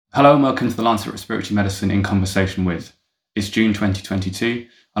Hello and welcome to the Lancet Respiratory Medicine in Conversation With. It's June 2022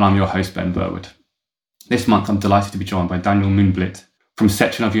 and I'm your host Ben Burwood. This month I'm delighted to be joined by Daniel Munblit from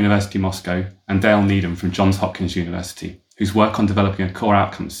Sechenov University Moscow and Dale Needham from Johns Hopkins University, whose work on developing a core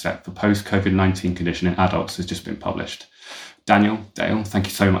outcomes set for post-COVID-19 condition in adults has just been published. Daniel, Dale, thank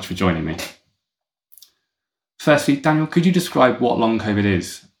you so much for joining me. Firstly, Daniel, could you describe what long COVID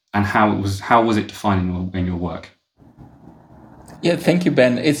is and how was it defined in your work? Yeah, thank you,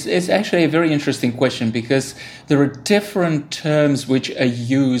 Ben. It's actually a very interesting question because there are different terms which are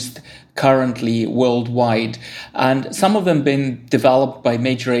used currently worldwide, and some of them been developed by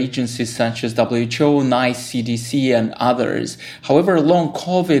major agencies such as WHO, NICE, CDC, and others. However, long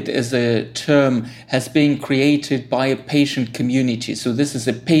COVID as a term has been created by a patient community. So this is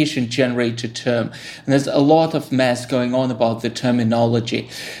a patient-generated term, and there's a lot of mess going on about the terminology.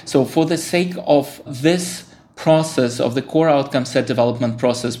 So for the sake of this process of the core outcome set development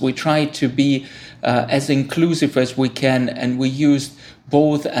process, we try to be as inclusive as we can, and we used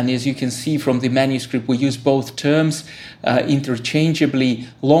both, and as you can see from the manuscript, we use both terms interchangeably,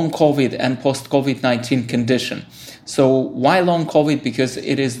 long COVID and post-COVID-19 condition. So why long COVID? Because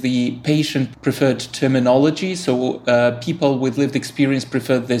it is the patient preferred terminology, so people with lived experience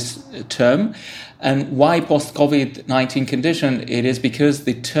prefer this term. And why post-COVID-19 condition? It is because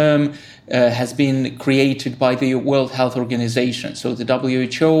the term has been created by the World Health Organization. So the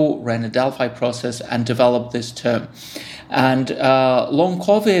WHO ran a Delphi process and developed this term. And long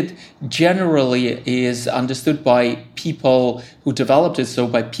COVID generally is understood by people who developed it, so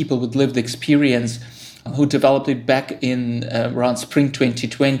by people with lived experience who developed it back in around spring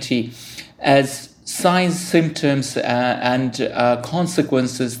 2020 as signs, symptoms, and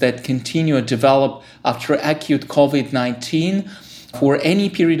consequences that continue to develop after acute COVID-19 for any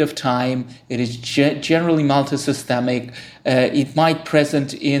period of time. It is generally multisystemic. It might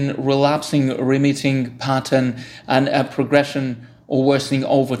present in relapsing, remitting pattern and a progression or worsening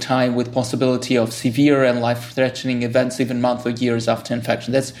over time with possibility of severe and life-threatening events even months or years after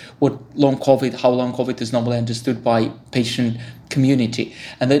infection. That's what how long COVID is normally understood by patient community.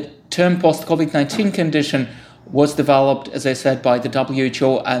 And the term post-COVID-19 condition was developed, as I said, by the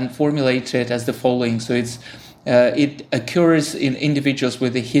WHO and formulated as the following. So it occurs in individuals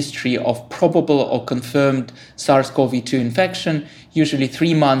with a history of probable or confirmed SARS-CoV-2 infection, usually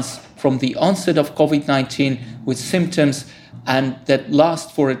 3 months from the onset of COVID-19 with symptoms, and that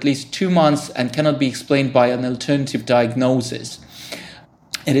last for at least 2 months and cannot be explained by an alternative diagnosis.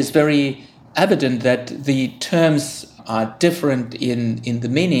 It is very evident that the terms are different in the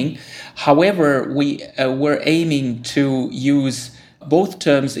meaning. However, we were aiming to use both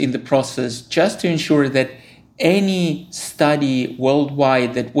terms in the process just to ensure that any study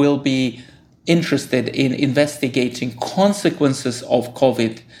worldwide that will be interested in investigating consequences of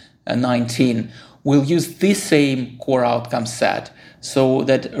COVID-19 will use this same core outcome set, so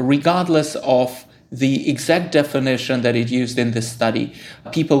that regardless of the exact definition that it used in this study,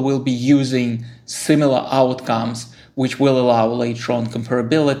 people will be using similar outcomes, which will allow later on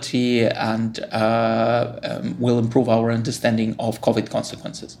comparability and will improve our understanding of COVID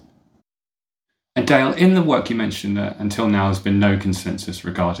consequences. And Dale, in the work you mentioned that until now there's been no consensus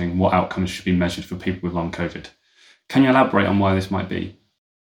regarding what outcomes should be measured for people with long COVID. Can you elaborate on why this might be?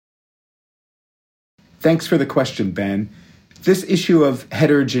 Thanks for the question, Ben. This issue of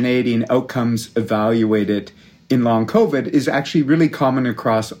heterogeneity in outcomes evaluated in long COVID is actually really common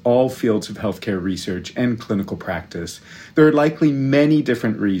across all fields of healthcare research and clinical practice. There are likely many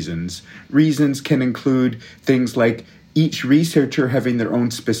different reasons. Reasons can include things like each researcher having their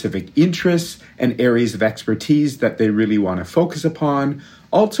own specific interests and areas of expertise that they really want to focus upon.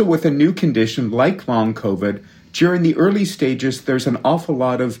 Also, with a new condition like long COVID, during the early stages, there's an awful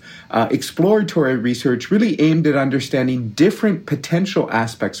lot of exploratory research really aimed at understanding different potential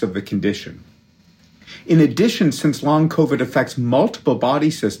aspects of the condition. In addition, since long COVID affects multiple body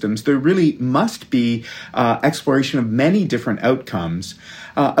systems, there really must be exploration of many different outcomes.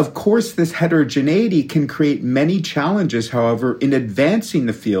 Of course, this heterogeneity can create many challenges, however, in advancing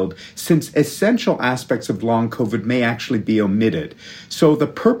the field, since essential aspects of long COVID may actually be omitted. So the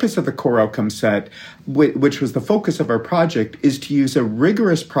purpose of the core outcome set, which was the focus of our project, is to use a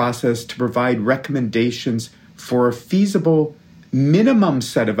rigorous process to provide recommendations for a feasible minimum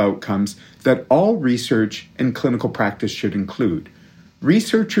set of outcomes that all research and clinical practice should include.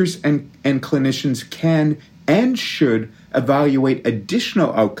 Researchers and clinicians can and should evaluate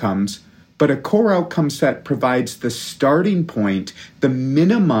additional outcomes, but a core outcome set provides the starting point, the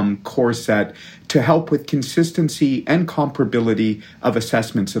minimum core set, to help with consistency and comparability of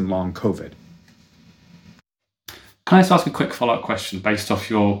assessments in long COVID. Can I just ask a quick follow-up question based off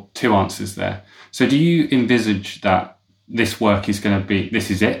your two answers there? So do you envisage that this work is going to be,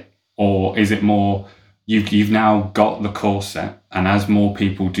 this is it? Or is it more, you've now got the core set, and as more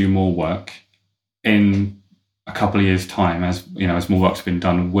people do more work, in a couple of years' time, as more work's been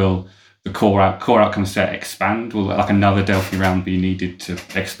done, will the core outcome set expand? Will like another Delphi round be needed to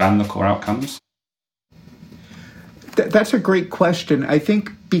expand the core outcomes? That's a great question. I think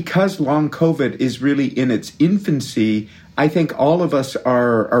because long COVID is really in its infancy, I think all of us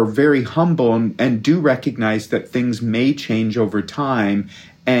are very humble and do recognize that things may change over time.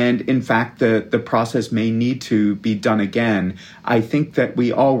 And in fact, the process may need to be done again. I think that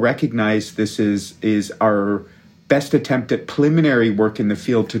we all recognize this is our best attempt at preliminary work in the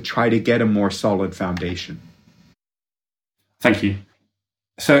field to try to get a more solid foundation. Thank you.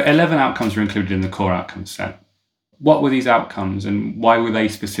 So 11 outcomes are included in the core outcome set. What were these outcomes and why were they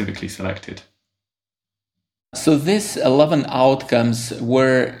specifically selected? So these 11 outcomes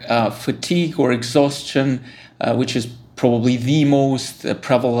were fatigue or exhaustion, which is probably the most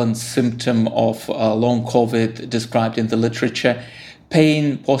prevalent symptom of long COVID described in the literature,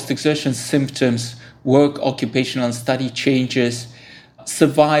 pain, post-exertion symptoms, work, occupational and study changes,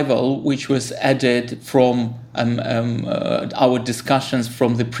 survival, which was added from our discussions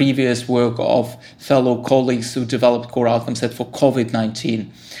from the previous work of fellow colleagues who developed core outcome set for COVID-19.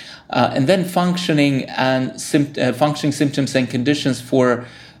 And then functioning symptoms and conditions for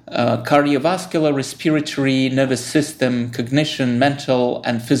cardiovascular, respiratory, nervous system, cognition, mental,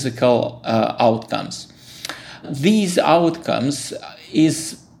 and physical outcomes. These outcomes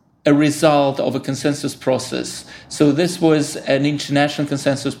is a result of a consensus process. So this was an international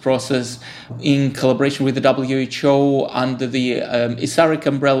consensus process in collaboration with the WHO under the ISARIC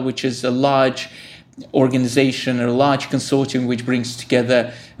umbrella, which is a large organization, a large consortium which brings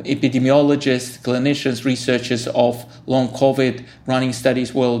together epidemiologists, clinicians, researchers of long COVID, running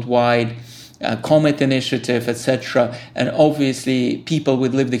studies worldwide, COMET initiative, etc., and obviously people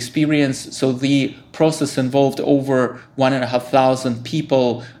with lived experience. So the process involved over 1,500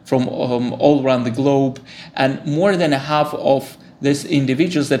 people from all around the globe, and more than half of these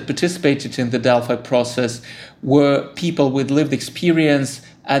individuals that participated in the Delphi process were people with lived experience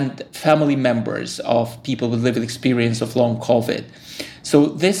and family members of people with lived experience of long COVID. So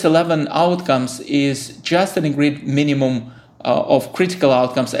this 11 outcomes is just an agreed minimum of critical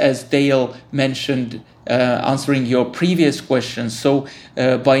outcomes, as Dale mentioned, answering your previous question. So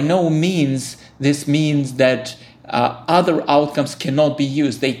by no means this means that other outcomes cannot be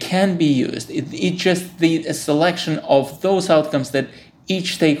used. They can be used. It's just a selection of those outcomes that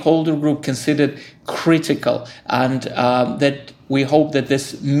each stakeholder group considered critical, and that we hope that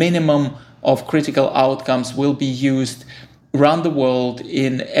this minimum of critical outcomes will be used around the world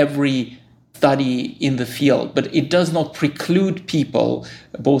in every study in the field. But it does not preclude people,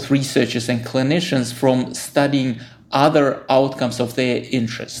 both researchers and clinicians, from studying other outcomes of their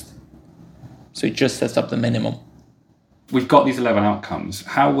interest. So it just sets up the minimum. We've got these 11 outcomes.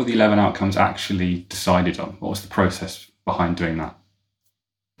 How were the 11 outcomes actually decided on? What was the process behind doing that?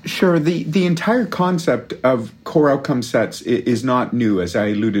 Sure. The entire concept of core outcome sets is not new, as I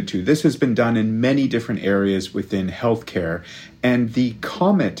alluded to. This has been done in many different areas within healthcare. And the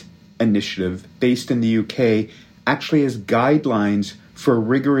COMET initiative, based in the UK, actually has guidelines for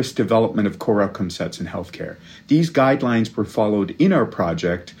rigorous development of core outcome sets in healthcare. These guidelines were followed in our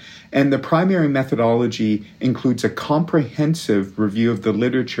project, and the primary methodology includes a comprehensive review of the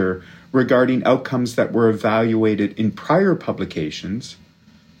literature regarding outcomes that were evaluated in prior publications,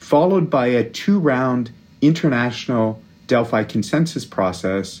 followed by a 2-round international Delphi consensus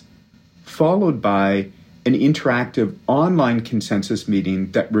process, followed by an interactive online consensus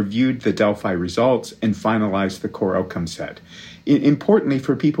meeting that reviewed the Delphi results and finalized the core outcome set. Importantly,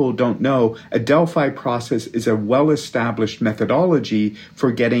 for people who don't know, a Delphi process is a well-established methodology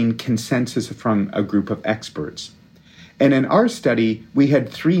for getting consensus from a group of experts. And in our study, we had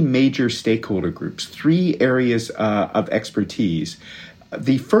 3 major stakeholder groups, 3 areas of expertise.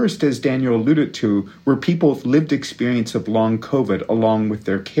 The first, as Daniel alluded to, were people with lived experience of long COVID along with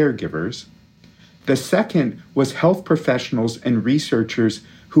their caregivers. The second was health professionals and researchers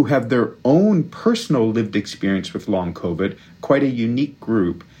who have their own personal lived experience with long COVID, quite a unique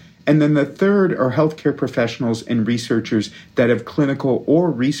group. And then the third are healthcare professionals and researchers that have clinical or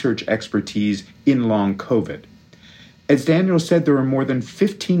research expertise in long COVID. As Daniel said, there were more than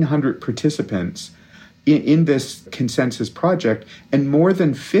 1,500 participants. in this consensus project, and more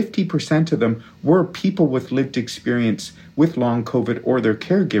than 50% of them were people with lived experience with long COVID or their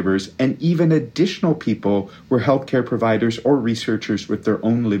caregivers, and even additional people were healthcare providers or researchers with their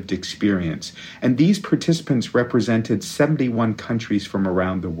own lived experience. And these participants represented 71 countries from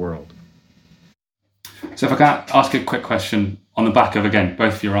around the world. So if I can ask a quick question on the back of, again,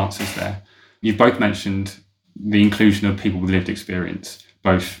 both of your answers there. You've both mentioned the inclusion of people with lived experience,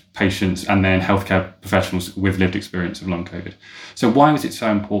 both patients and then healthcare professionals with lived experience of long COVID. So why was it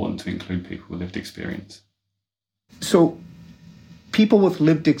so important to include people with lived experience? So people with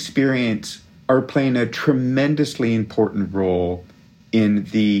lived experience are playing a tremendously important role in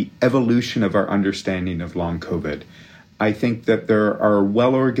the evolution of our understanding of long COVID. I think that there are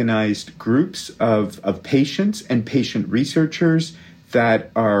well-organized groups of patients and patient researchers that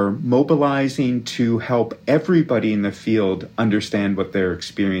are mobilizing to help everybody in the field understand what their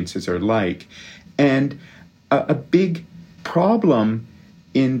experiences are like. And a big problem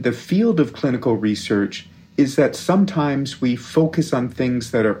in the field of clinical research is that sometimes we focus on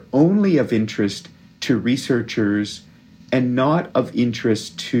things that are only of interest to researchers and not of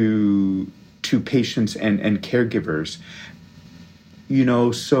interest to patients and caregivers.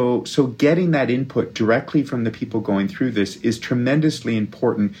 So getting that input directly from the people going through this is tremendously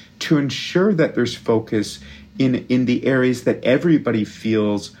important to ensure that there's focus in the areas that everybody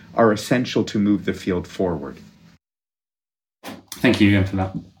feels are essential to move the field forward. Thank you, Ian, for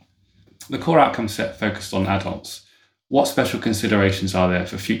that. The core outcome set focused on adults. What special considerations are there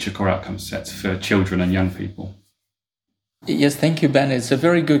for future core outcome sets for children and young people? Yes, thank you, Ben. It's a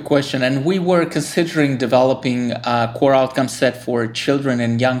very good question. And we were considering developing a core outcome set for children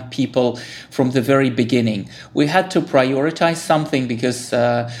and young people from the very beginning. We had to prioritize something because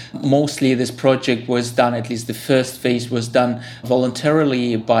mostly this project was done, at least the first phase was done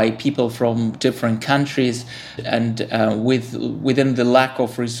voluntarily by people from different countries, and within the lack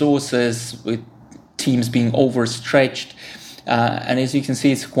of resources, with teams being overstretched. And as you can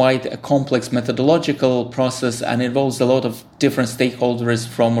see, it's quite a complex methodological process and involves a lot of different stakeholders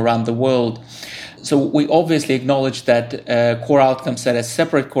from around the world. So we obviously acknowledge that core outcome set, a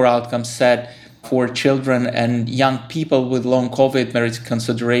separate core outcome set for children and young people with long COVID merits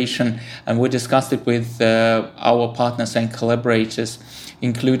consideration. And we discussed it with our partners and collaborators,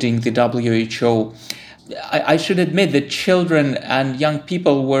 including the WHO. I should admit that children and young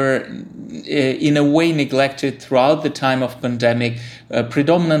people were in a way neglected throughout the time of pandemic,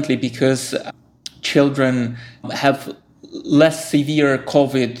 predominantly because children have less severe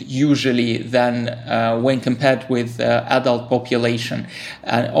COVID usually than when compared with adult population.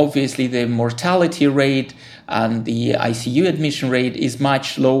 And obviously the mortality rate and the ICU admission rate is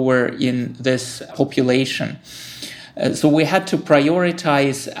much lower in this population. So we had to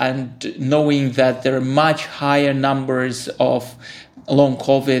prioritize, and knowing that there are much higher numbers of long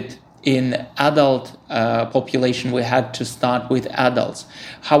COVID in adult population, we had to start with adults.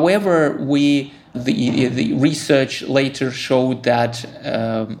 However, the research later showed that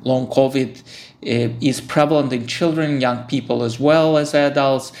long COVID is prevalent in children, young people as well as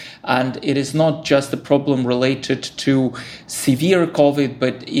adults, and it is not just a problem related to severe COVID,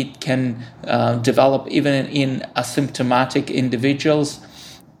 but it can develop even in asymptomatic individuals.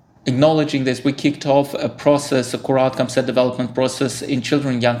 Acknowledging this, we kicked off a core outcome set development process in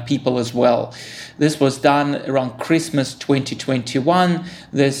children and young people as well. This was done around Christmas 2021.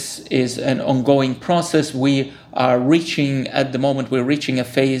 This is an ongoing process. We're reaching a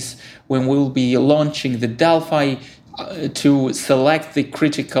phase when we'll be launching the Delphi to select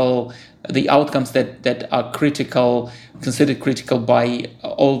the outcomes that are considered critical by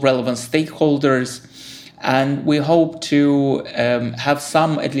all relevant stakeholders. And we hope to have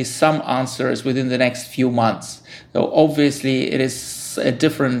at least some answers within the next few months. So obviously it is a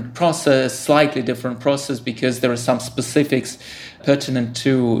slightly different process, because there are some specifics pertinent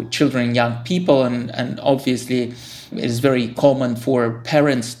to children and young people. And obviously it is very common for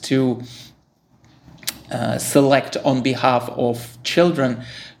parents to select on behalf of children.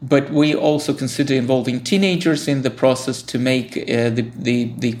 But we also consider involving teenagers in the process to make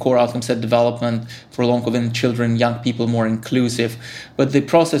the core outcome set development for long COVID in children and young people more inclusive. But the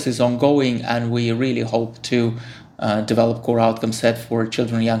process is ongoing, and we really hope to develop core outcome set for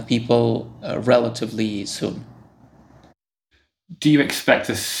children and young people relatively soon. Do you expect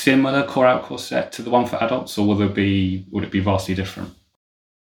a similar core outcome set to the one for adults, or would it be vastly different?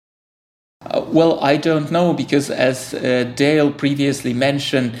 Well, I don't know, because as Dale previously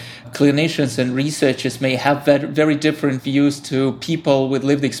mentioned, clinicians and researchers may have very different views to people with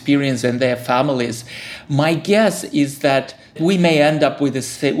lived experience and their families. My guess is that we may end up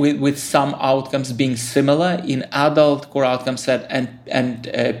with some outcomes being similar in adult core outcome set and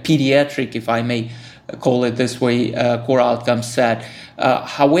pediatric, if I may call it this way, core outcome set.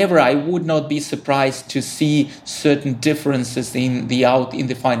 However, I would not be surprised to see certain differences in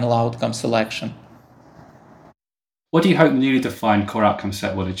the final outcome selection. What do you hope the newly defined core outcome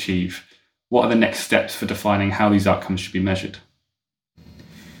set will achieve? What are the next steps for defining how these outcomes should be measured?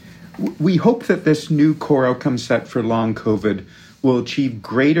 We hope that this new core outcome set for long COVID will achieve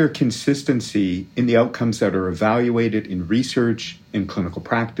greater consistency in the outcomes that are evaluated in research, in clinical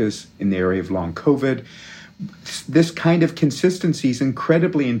practice, in the area of long COVID. This kind of consistency is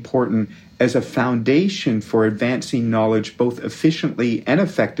incredibly important as a foundation for advancing knowledge both efficiently and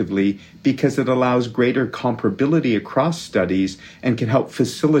effectively, because it allows greater comparability across studies and can help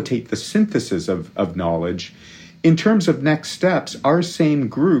facilitate the synthesis of knowledge. In terms of next steps, our same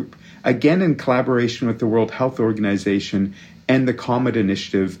group, again in collaboration with the World Health Organization and the COMET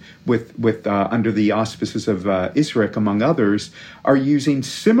initiative with under the auspices of ISRIC, among others, are using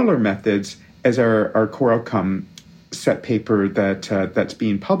similar methods as our core outcome set paper that's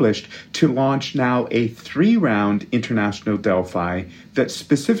being published, to launch now a 3-round international Delphi that's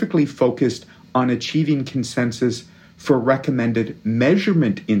specifically focused on achieving consensus for recommended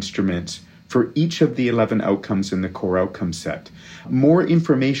measurement instruments for each of the 11 outcomes in the core outcome set. More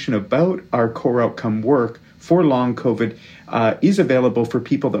information about our core outcome work for long COVID is available for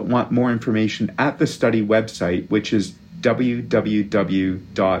people that want more information at the study website, which is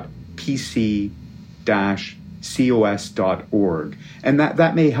www.pc-cos.org. And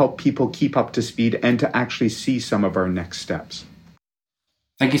that may help people keep up to speed and to actually see some of our next steps.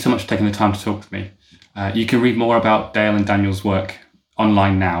 Thank you so much for taking the time to talk with me. You can read more about Dale and Daniel's work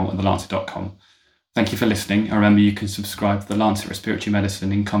online now at thelancet.com. Thank you for listening. And remember, you can subscribe to The Lancet Respiratory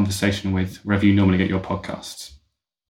Medicine in Conversation With, wherever you normally get your podcasts.